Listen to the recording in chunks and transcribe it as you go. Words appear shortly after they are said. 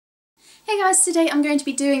Hey guys, today I'm going to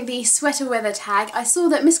be doing the sweater weather tag. I saw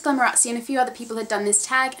that Miss Glamorazzi and a few other people had done this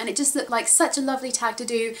tag and it just looked like such a lovely tag to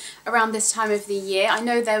do around this time of the year. I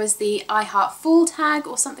know there was the I Heart Fall tag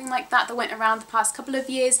or something like that went around the past couple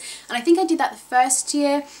of years, and I think I did that the first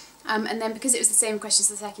year. And then because it was the same questions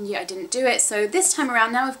the second year, I didn't do it. So this time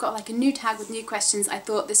around, now we've got like a new tag with new questions, I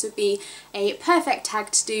thought this would be a perfect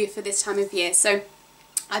tag to do for this time of year. So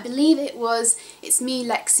I believe it's me,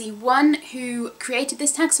 Lexi1, who created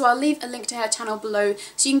this tag, so I'll leave a link to her channel below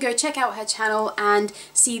so you can go check out her channel and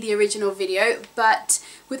see the original video. But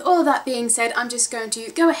with all of that being said, I'm just going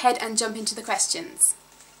to go ahead and jump into the questions.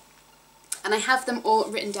 And I have them all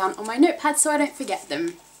written down on my notepad so I don't forget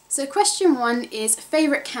them. So question 1 is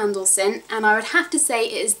favourite candle scent, and I would have to say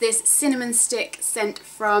it is this cinnamon stick scent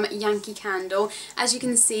from Yankee Candle. As you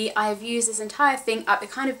can see, I have used this entire thing up.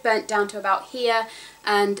 It kind of burnt down to about here,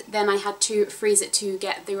 and then I had to freeze it to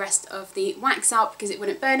get the rest of the wax out because it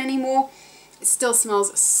wouldn't burn anymore. It still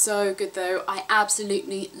smells so good though. I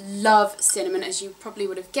absolutely love cinnamon, as you probably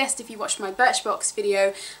would have guessed if you watched my Birchbox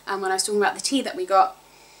video when I was talking about the tea that we got.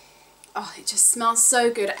 Oh, it just smells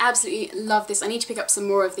so good. I absolutely love this. I need to pick up some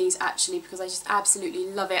more of these actually because I just absolutely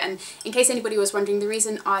love it. And in case anybody was wondering, the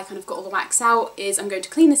reason I kind of got all the wax out is I'm going to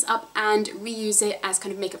clean this up and reuse it as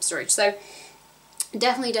kind of makeup storage. So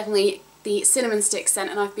definitely the cinnamon stick scent,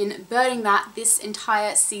 and I've been burning that this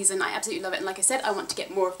entire season. I absolutely love it, and like I said, I want to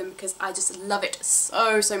get more of them because I just love it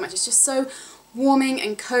so much. It's just so warming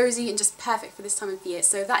and cozy and just perfect for this time of year.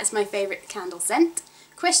 So that is my favourite candle scent.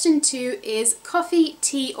 Question 2 is coffee,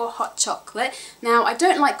 tea or hot chocolate. Now I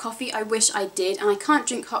don't like coffee, I wish I did, and I can't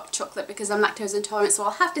drink hot chocolate because I'm lactose intolerant, so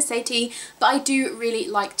I'll have to say tea, but I do really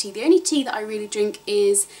like tea. The only tea that I really drink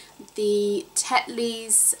is the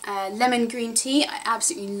Tetley's lemon green tea. I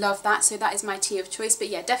absolutely love that, so that is my tea of choice, but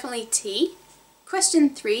yeah, definitely tea. Question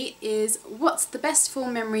 3 is what's the best full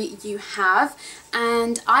memory you have?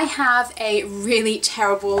 And I have a really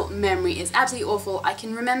terrible memory. It's absolutely awful. I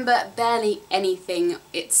can remember barely anything.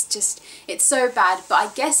 It's so bad, but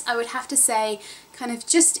I guess I would have to say kind of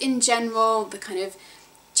just in general, the kind of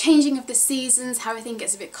changing of the seasons, how everything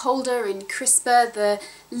gets a bit colder and crisper, the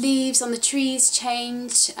leaves on the trees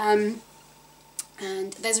change, and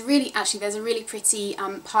there's a really pretty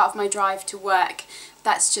part of my drive to work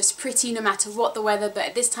that's just pretty no matter what the weather, but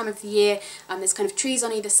at this time of the year there's kind of trees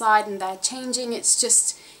on either side and they're changing.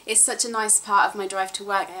 It's such a nice part of my drive to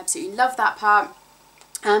work. I absolutely love that part.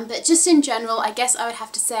 But just in general, I guess I would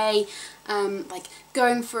have to say like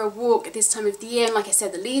going for a walk at this time of the year, and like I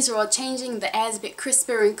said, the leaves are all changing, the air's a bit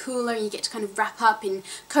crisper and cooler, and you get to kind of wrap up in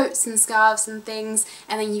coats and scarves and things,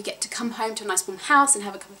 and then you get to come home to a nice warm house and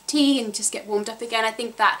have a cup of tea and just get warmed up again. I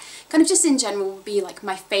think that kind of just in general would be like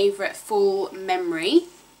my favourite full memory.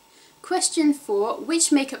 Question 4,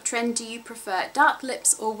 which makeup trend do you prefer, dark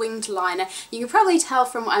lips or winged liner? You can probably tell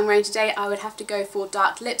from what I'm wearing today, I would have to go for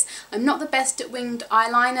dark lips. I'm not the best at winged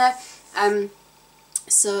eyeliner,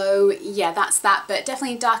 so yeah, that's that, but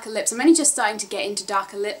definitely darker lips. I'm only just starting to get into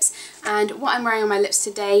darker lips, and what I'm wearing on my lips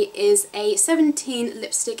today is a 17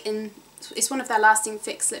 lipstick it's one of their Lasting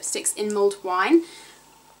Fix lipsticks in mulled wine,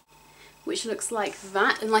 which looks like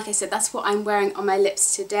that, and like I said, that's what I'm wearing on my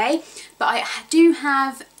lips today. But I do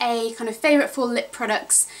have a kind of favourite full lip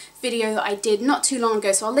products video that I did not too long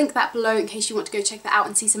ago, so I'll link that below in case you want to go check that out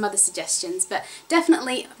and see some other suggestions, but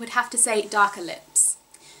definitely would have to say darker lips.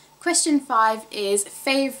 Question 5 is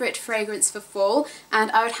favourite fragrance for fall,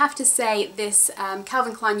 and I would have to say this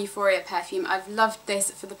Calvin Klein Euphoria perfume. I've loved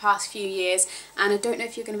this for the past few years, and I don't know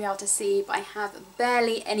if you're going to be able to see, but I have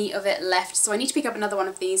barely any of it left, so I need to pick up another one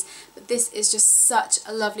of these. But this is just such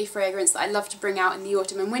a lovely fragrance that I love to bring out in the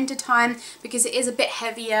autumn and winter time because it is a bit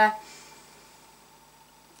heavier.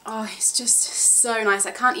 Oh, it's just so nice.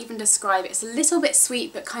 I can't even describe it. It's a little bit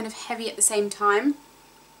sweet but kind of heavy at the same time.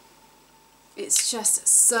 It's just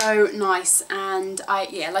so nice, and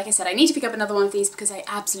yeah, like I said, I need to pick up another one of these because I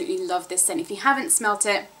absolutely love this scent. If you haven't smelt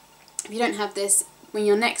it, if you don't have this, when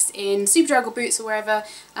you're next in Superdrug or Boots or wherever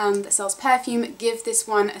that sells perfume, give this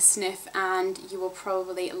one a sniff and you will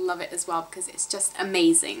probably love it as well because it's just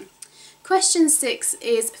amazing. Question 6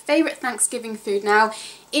 is favourite Thanksgiving food. Now,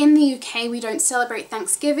 in the UK we don't celebrate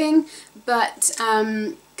Thanksgiving, but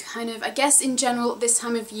kind of, I guess in general this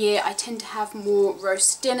time of year I tend to have more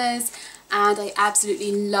roast dinners, and I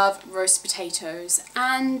absolutely love roast potatoes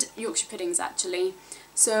and Yorkshire puddings actually.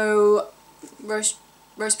 So roast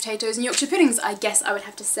potatoes and Yorkshire puddings, I guess I would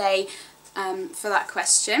have to say for that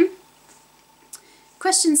question.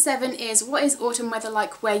 Question 7 is, what is autumn weather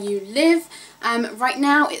like where you live? Right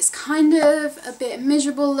now it's kind of a bit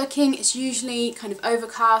miserable looking. It's usually kind of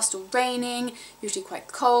overcast or raining, usually quite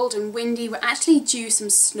cold and windy. We're actually due some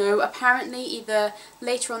snow apparently, either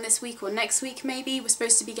later on this week or next week maybe. We're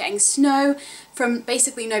supposed to be getting snow from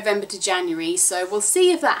basically November to January, so we'll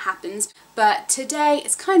see if that happens. But today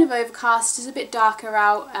it's kind of overcast, it's a bit darker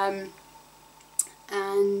out,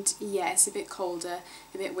 and yeah, it's a bit colder,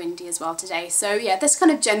 a bit windy as well today. So yeah, that's kind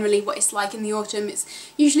of generally what it's like in the autumn. It's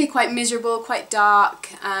usually quite miserable, quite dark.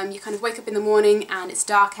 You kind of wake up in the morning and it's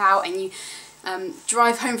dark out, and you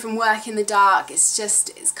drive home from work in the dark.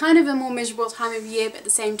 It's kind of a more miserable time of year, but at the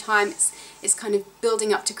same time it's kind of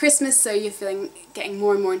building up to Christmas, so you're getting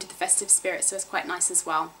more and more into the festive spirit, so it's quite nice as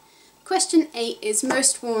well. Question 8 is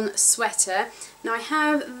most worn sweater. Now I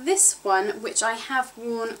have this one, which I have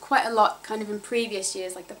worn quite a lot kind of in previous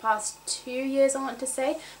years, like the past 2 years I want to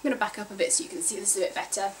say. I'm going to back up a bit so you can see this a bit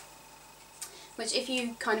better. Which if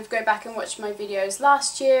you kind of go back and watch my videos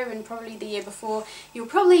last year and probably the year before, you'll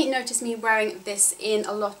probably notice me wearing this in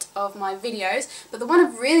a lot of my videos. But the one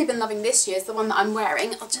I've really been loving this year is the one that I'm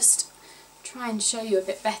wearing. I'll just try and show you a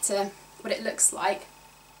bit better what it looks like.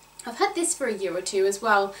 I've had this for a year or two as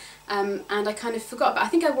well, and I kind of forgot about it. I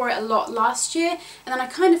think I wore it a lot last year, and then I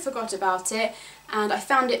kind of forgot about it, and I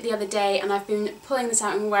found it the other day, and I've been pulling this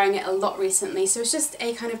out and wearing it a lot recently. So it's just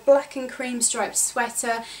a kind of black and cream striped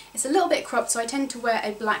sweater. It's a little bit cropped, so I tend to wear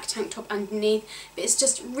a black tank top underneath, but it's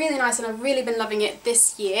just really nice, and I've really been loving it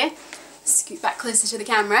this year. Scoot back closer to the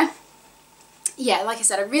camera. Yeah, like I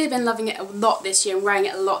said, I've really been loving it a lot this year and wearing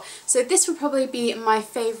it a lot. So this would probably be my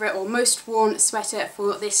favourite or most worn sweater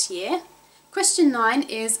for this year. Question 9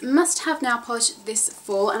 is must have nail polish this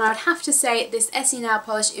fall, and I would have to say this Essie nail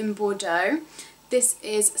polish in Bordeaux. This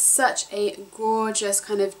is such a gorgeous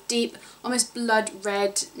kind of deep, almost blood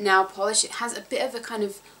red nail polish. It has a bit of a kind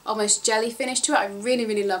of almost jelly finish to it. I really,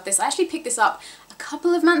 really love this. I actually picked this up a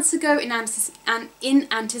couple of months ago in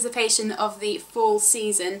anticipation of the fall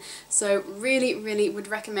season, so really, really would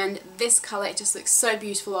recommend this colour. It just looks so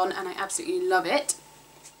beautiful on, and I absolutely love it.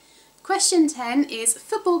 Question 10 is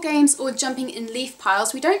football games or jumping in leaf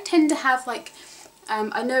piles. We don't tend to have like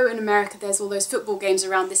I know in America there's all those football games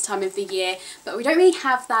around this time of the year, but we don't really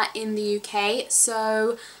have that in the UK,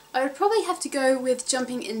 so I would probably have to go with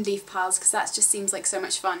jumping in leaf piles because that just seems like so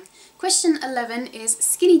much fun. Question 11 is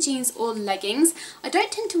skinny jeans or leggings. I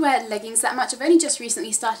don't tend to wear leggings that much. I've only just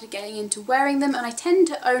recently started getting into wearing them, and I tend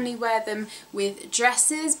to only wear them with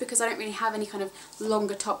dresses because I don't really have any kind of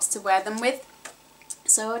longer tops to wear them with.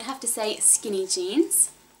 So I would have to say skinny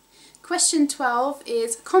jeans. Question 12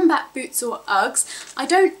 is combat boots or Uggs. I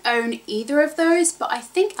don't own either of those, but I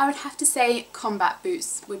think I would have to say combat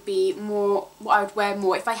boots would be more what I would wear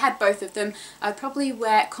more. If I had both of them, I would probably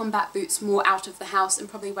wear combat boots more out of the house and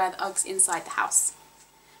probably wear the Uggs inside the house.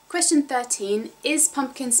 Question 13, is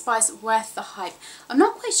pumpkin spice worth the hype? I'm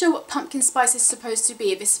not quite sure what pumpkin spice is supposed to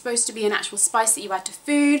be, if it's supposed to be an actual spice that you add to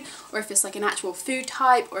food, or if it's like an actual food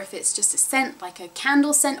type, or if it's just a scent, like a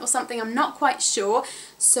candle scent or something. I'm not quite sure,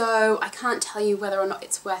 so I can't tell you whether or not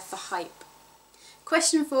it's worth the hype.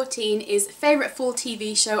 Question 14 is favourite fall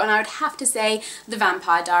TV show, and I would have to say The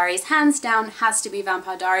Vampire Diaries. Hands down has to be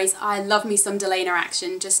Vampire Diaries. I love me some Delana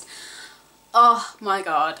action, just oh my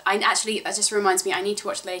god. That just reminds me, I need to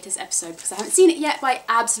watch the latest episode because I haven't seen it yet, but I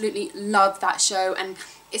absolutely love that show, and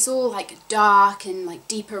it's all like dark and like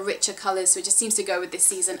deeper, richer colours, so it just seems to go with this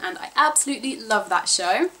season, and I absolutely love that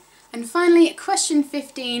show. And finally, question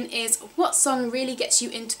 15 is what song really gets you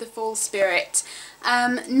into the fall spirit?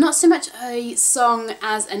 Not so much a song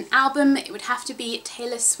as an album. It would have to be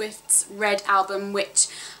Taylor Swift's Red album, which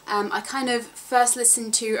I kind of first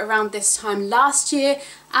listened to around this time last year.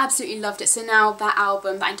 Absolutely loved it. So now that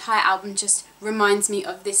album, that entire album, just reminds me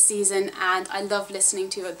of this season, and I love listening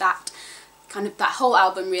to that whole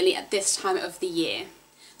album really at this time of the year.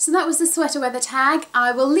 So that was the sweater weather tag.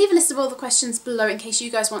 I will leave a list of all the questions below in case you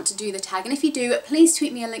guys want to do the tag, and if you do, please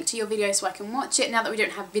tweet me a link to your video so I can watch it now that we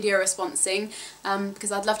don't have video responsing,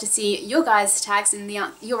 because I'd love to see your guys' tags and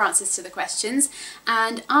your answers to the questions.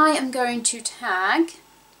 And I am going to tag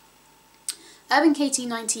Urban Katie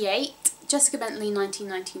 98, Jessica Bentley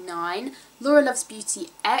 1999, Laura Loves Beauty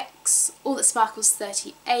X, All That Sparkles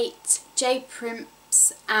 38, J Primps,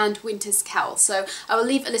 and Winter's Kel. So I will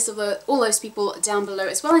leave a list of all those people down below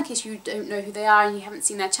as well in case you don't know who they are and you haven't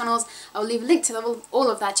seen their channels. I'll leave a link to all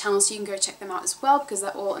of their channels so you can go check them out as well because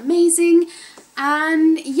they're all amazing.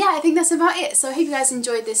 And yeah, I think that's about it. So I hope you guys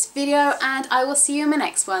enjoyed this video, and I will see you in my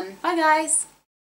next one. Bye guys!